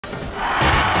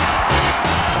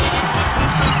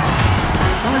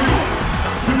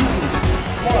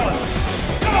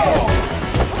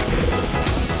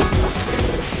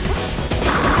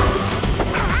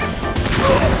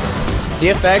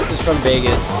DFX is from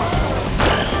Vegas.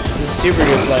 He's a super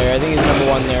good player. I think he's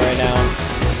 #1 there right now.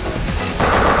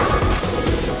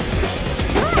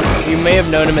 You may have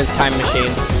known him as Time Machine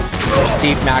or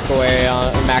Steve McElroy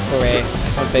on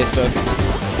Facebook.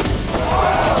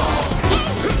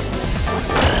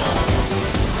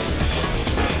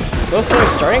 Both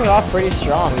players starting off pretty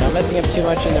strong, not messing up too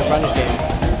much in their punish game.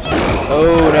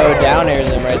 Oh no, down airs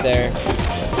him right there.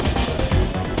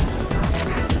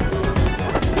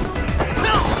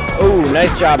 Oh,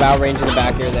 nice job outranging the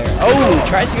back air there. Oh,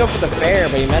 tries to go for the fair,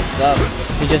 but he messes up.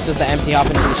 He just does the empty hop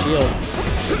into the shield.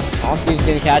 Onski's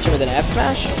gonna catch him with an F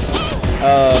smash.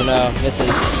 Oh no,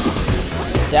 misses.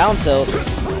 Down tilt.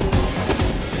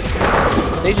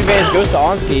 Stage advantage goes to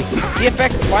Onski.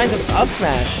 DFX lines up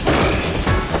smash.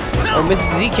 Oh, misses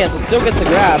Z cancel, still gets the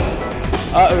grab.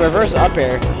 Reverse up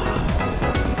air.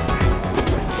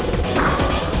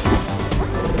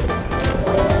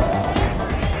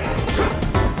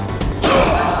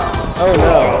 Oh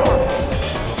no.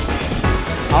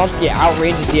 Onski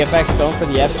outranges DFX going for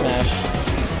the F smash.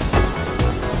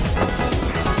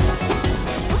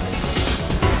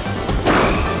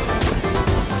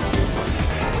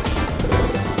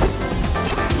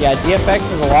 Yeah, DFX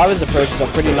is a lot of his approaches are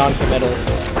pretty non-committal.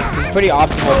 He's a pretty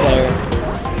optimal player.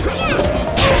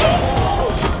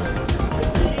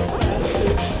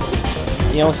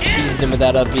 He almost cheeses him with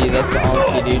that up B. That's the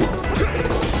Onski dude.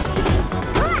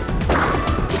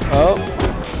 Oh.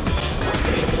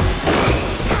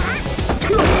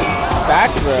 Back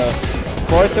throw.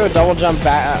 Forward throw, double jump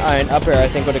back, up air I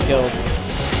think would have killed. Take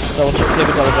a double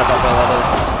jump up air, that is.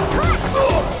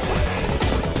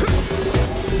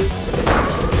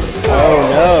 Oh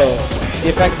no.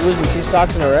 DFX losing 2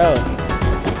 stocks in a row.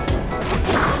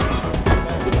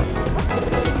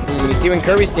 You see when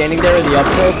Kirby's standing there with the up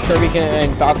tilts, Kirby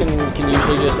and Falcon can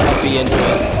usually just up B into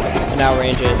it and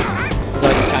outrange it. As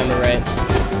long as you time it right.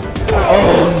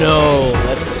 Oh no,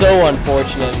 that's so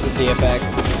unfortunate for DFX.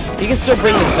 He can still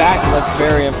bring this back, and that's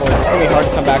very important. It's going to be hard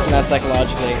to come back from that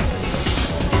psychologically.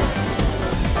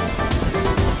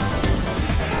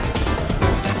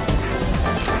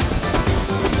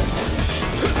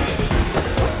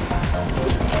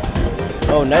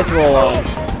 Oh, nice roll on.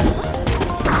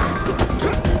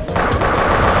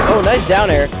 Oh, nice down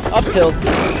air. Up tilts.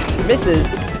 Misses.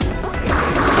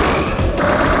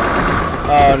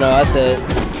 Oh no, that's it.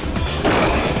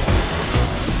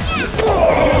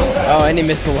 Oh, and he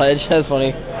missed the ledge. That's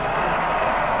funny.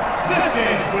 This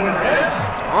game's winner is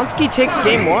Onski takes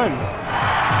game 1.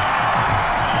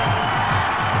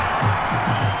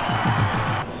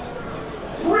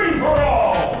 free for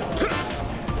all.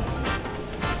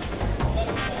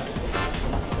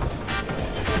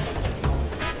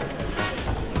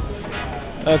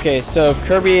 Okay, so if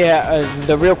Kirby,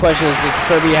 the real question is, does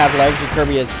Kirby have legs or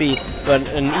Kirby has feet?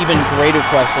 But an even greater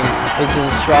question is, does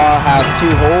the straw have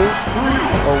 2 holes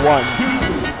or 1?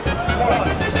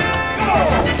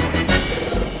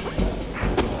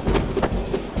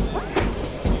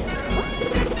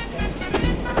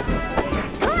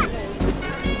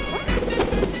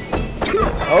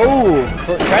 Oh,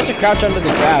 tries to crouch under the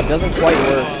grab, doesn't quite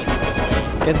work.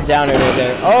 Gets down air right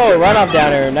there. Oh, run off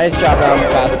down air. Nice job on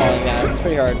fast falling that. It's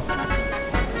pretty hard.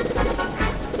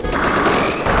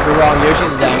 You're wrong,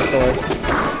 Yoshi's a dinosaur.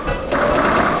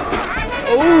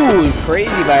 Oh,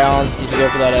 crazy by Onski to go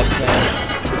for that F smash.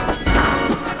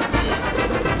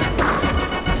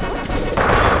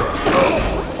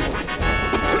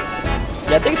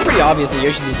 Yeah, I think it's pretty obvious that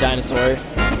Yoshi's a dinosaur.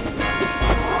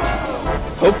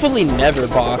 Hopefully never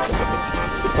box.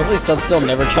 Hopefully Still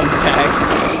never comes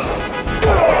back.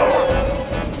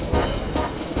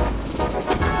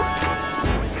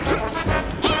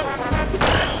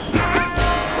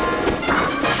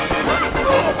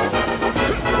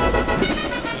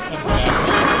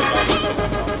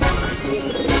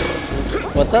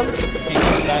 What's up? He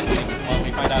comes back when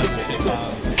we find out who shit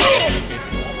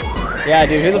Yeah,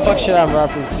 dude, who the fuck should have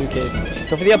Robert suitcase?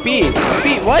 Go for the up B. Up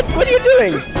B, what? What are you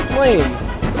doing? It's lame.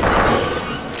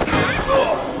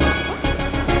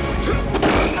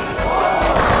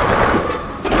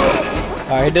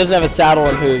 Alright, he doesn't have a saddle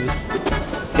and hooves.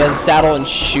 He has a saddle and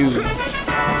shoes.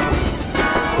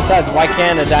 Besides, why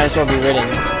can't a dinosaur be ridden?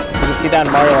 You can see that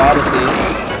in Mario Odyssey.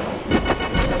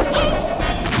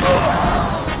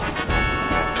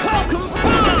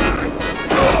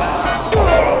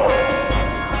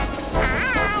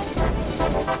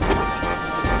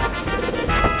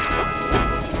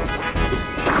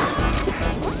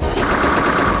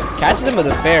 Catches him with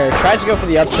a fair, tries to go for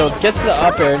the up tilt, gets to the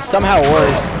up air, and somehow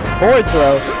works. Forward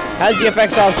throw, has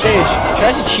DFX off stage,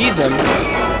 tries to cheese him,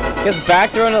 gets back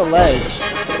thrown at the ledge.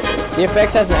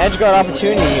 DFX has an edge guard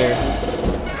opportunity here.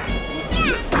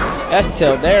 F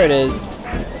tilt, there it is.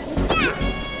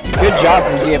 Good job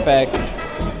from DFX.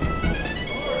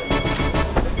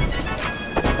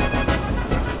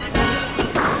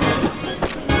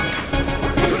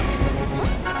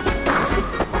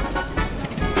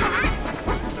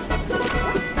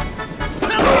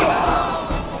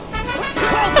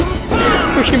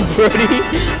 Freaking Brody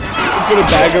put a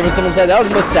bag over someone's head. That was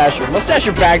Mustacher.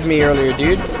 Mustacher bagged me earlier,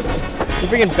 dude. He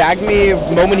freaking bagged me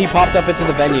the moment he popped up into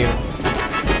the venue.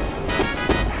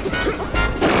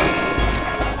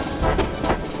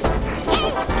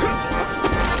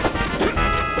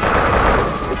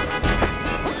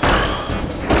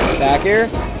 Back air?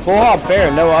 Full hop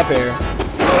fair, no up air.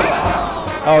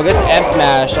 Oh, gets F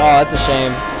smash. Oh, that's a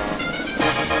shame.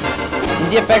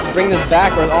 DFX bring this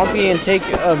back, or Onski and take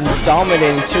a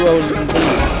dominating 2-0 lead.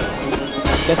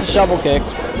 Gets a shovel kick,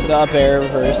 the up air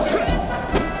reverse.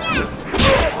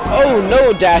 Oh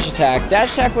no, dash attack.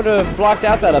 Dash attack would have blocked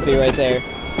out that up air right there.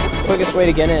 Quickest way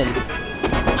to get in.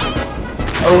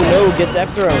 Oh no, gets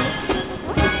F thrown.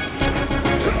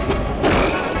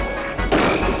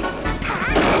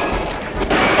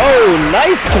 Oh,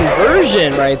 nice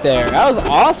conversion right there. That was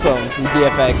awesome from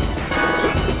DFX.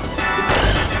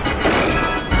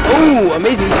 Oh,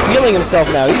 amazing. He's feeling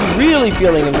himself now. He's really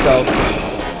feeling himself.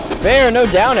 Fair, no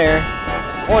down air.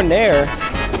 Or nair.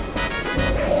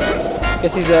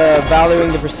 Guess he's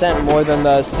valuing the percent more than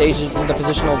the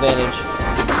positional advantage.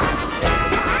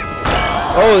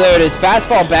 Oh, there it is. Fast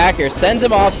fall back air. Sends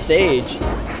him off stage.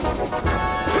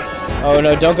 Oh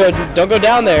no, don't go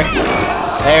down there.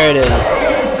 There it is.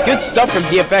 Good stuff from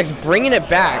DFX, bringing it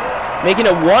back. Making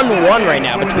it 1-1 right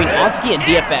now between Onski and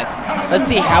DFX. Let's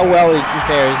see how well he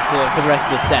compares for the rest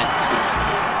of the set.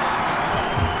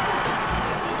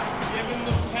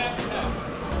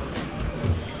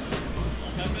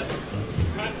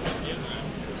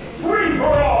 Free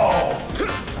for all!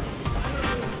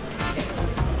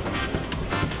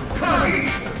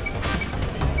 Kirby!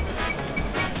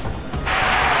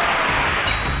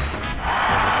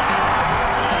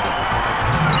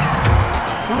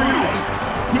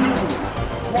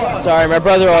 Sorry, my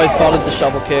brother always called it the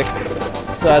shovel kick.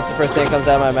 So that's the first thing that comes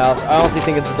out of my mouth. I honestly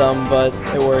think it's dumb, but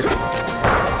it works.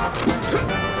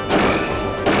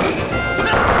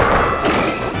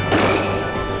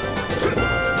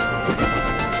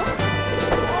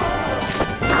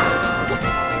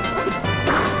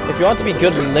 If you want to be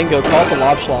good in lingo, call it the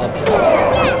lob schlob.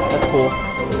 That's cool.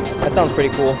 That sounds pretty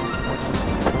cool.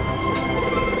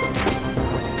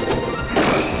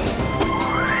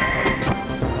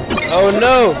 Oh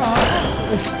no!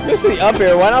 Go for the up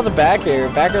air, why not the back air?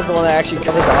 Back air's the one that actually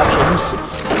covers options.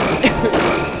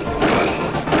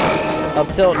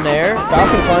 Up tilt nair,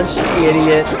 Falcon punch, the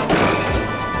idiot.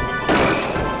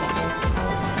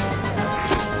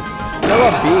 No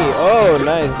up B, oh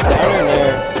nice, down air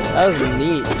nair. That was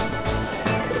neat.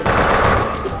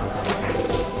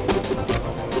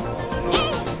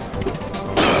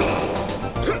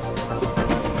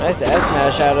 Nice F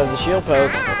smash out of the shield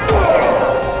poke.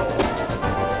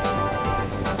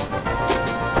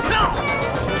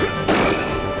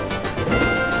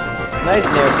 Nice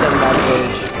nair, send him off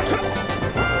stage.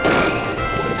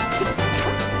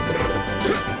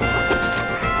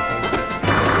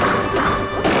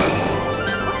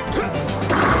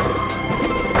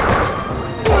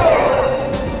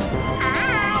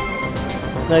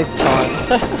 Nice taunt.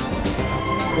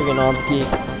 Freaking Onski.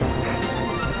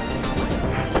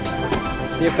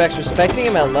 DFX respecting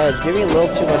him at ledge. Giving a little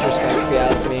too much respect if you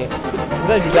ask me.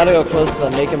 Sometimes you gotta go close to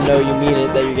them, make him know you mean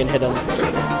it, that you're gonna hit him.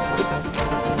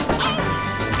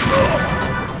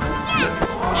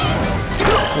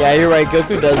 Yeah, you're right,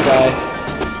 Goku does die.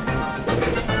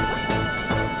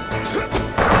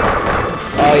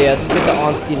 Oh yes, let's get the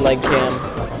Onski leg cam.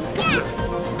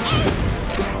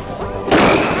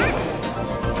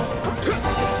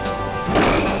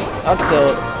 Up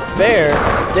tilt, fair,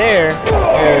 dare,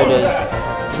 there it is.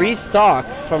 3 stock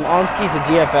from Onski to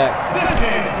DFX.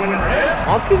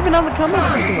 Onski's been on the come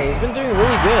up recently, he's been doing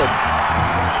really good.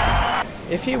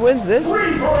 If he wins this,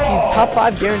 he's top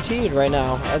 5 guaranteed right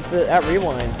now at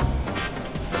Rewind.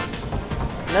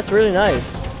 And that's really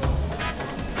nice.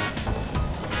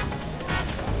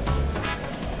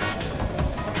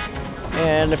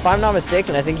 And if I'm not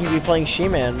mistaken, I think he'd be playing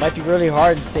She-Man. Might be really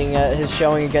hard seeing his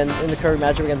showing again in the Kirby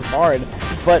matchup against Bard.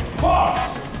 But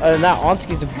other than that,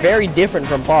 Onski's very different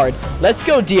from Bard. Let's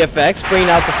go DFX, bringing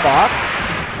out the Fox.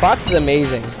 Fox is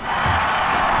amazing.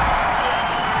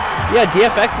 Yeah,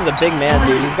 DFX is a big man,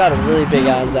 dude. He's got a really big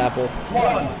Adam's apple.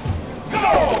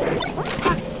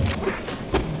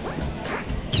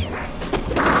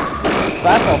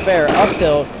 Fastball fair, up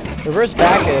tilt, reverse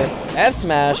back air, F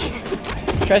smash.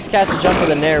 Tries to catch a jump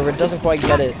with a nair, but doesn't quite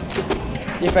get it.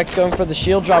 DFX going for the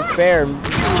shield drop fair,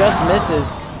 just misses.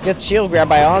 Gets shield grab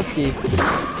by Onski.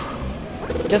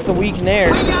 Gets the weak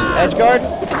nair. Edge guard?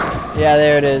 Yeah,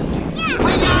 there it is.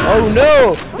 Oh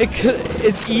no!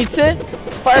 It eats it?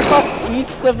 Firefox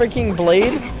eats the freaking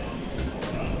blade?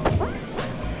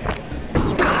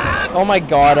 Oh my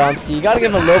god, Onski. You gotta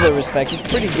give him a little bit of respect. He's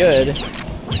pretty good.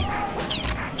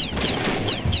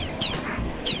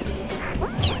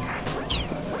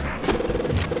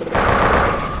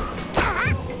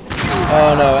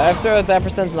 Oh no, F throw at that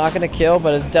percent's not gonna kill,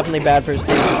 but it's definitely bad for his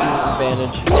stage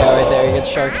advantage. Yeah, right there. He gets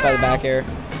sharked by the back air.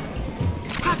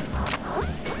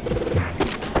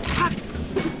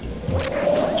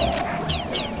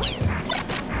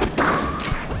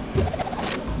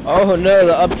 Oh no,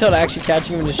 the up tilt actually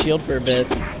catching him in the shield for a bit.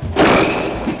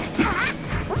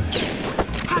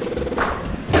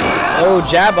 Oh,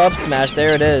 jab up smash,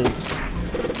 there it is.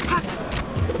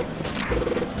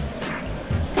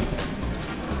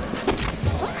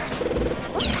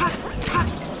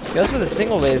 Goes for the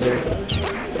single laser.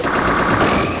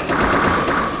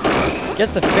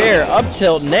 Gets the fair, up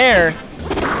tilt, nair.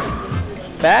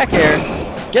 Back air.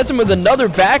 Gets him with another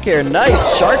back air,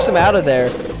 nice, sharks him out of there.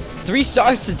 3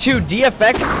 stocks to 2.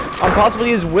 DFX on possibly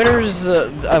his winner's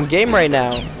game right now.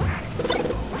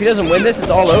 If he doesn't win this, it's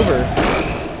all over.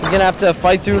 He's gonna have to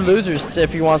fight through losers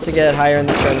if he wants to get higher in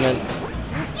this tournament.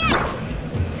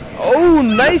 Oh,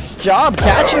 nice job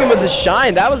catching him with the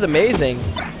shine. That was amazing.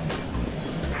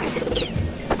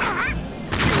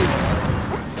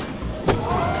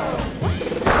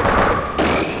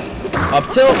 Up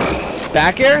tilt,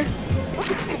 back air,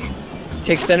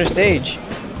 takes center stage.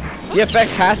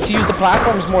 DFX has to use the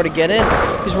platforms more to get in.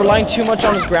 He's relying too much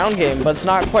on his ground game, but it's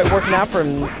not quite working out for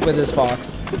him with his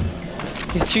Fox.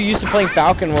 He's too used to playing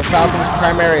Falcon, where Falcon's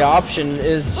primary option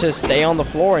is to stay on the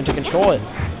floor and to control it.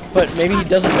 But maybe he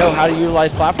doesn't know how to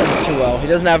utilize platforms too well. He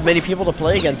doesn't have many people to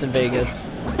play against in Vegas.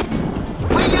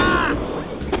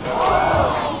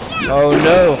 Oh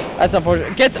no, that's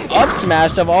unfortunate. Gets up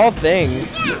smashed of all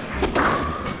things.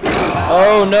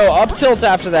 Oh no, up tilt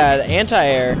after that,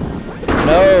 anti-air.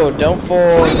 No, don't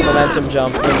full momentum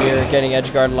jump when you're getting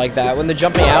edge guarded like that. When they're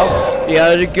jumping out, you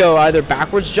gotta go either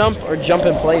backwards jump or jump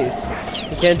in place.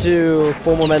 You can't do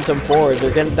full momentum forward.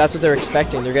 That's what they're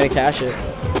expecting. They're gonna cash it.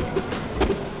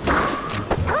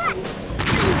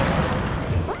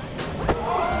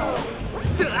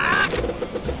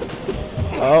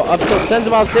 Oh, up tilt sends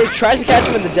him off stage. Tries to catch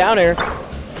him with the down air.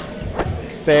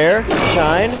 Fair,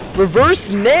 shine, reverse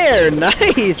nair.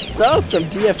 Nice sub from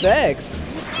DFX.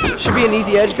 Should be an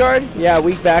easy edge guard. Yeah,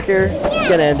 weak backer. He's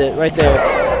gonna end it right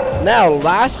there. Now,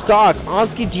 last stock.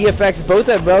 Onski, DFX, both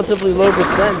at relatively low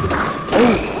percent.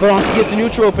 Oh, but Onski gets a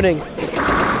neutral opening.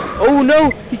 Oh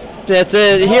no! That's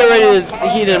it.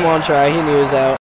 He didn't want to try. He knew he was out.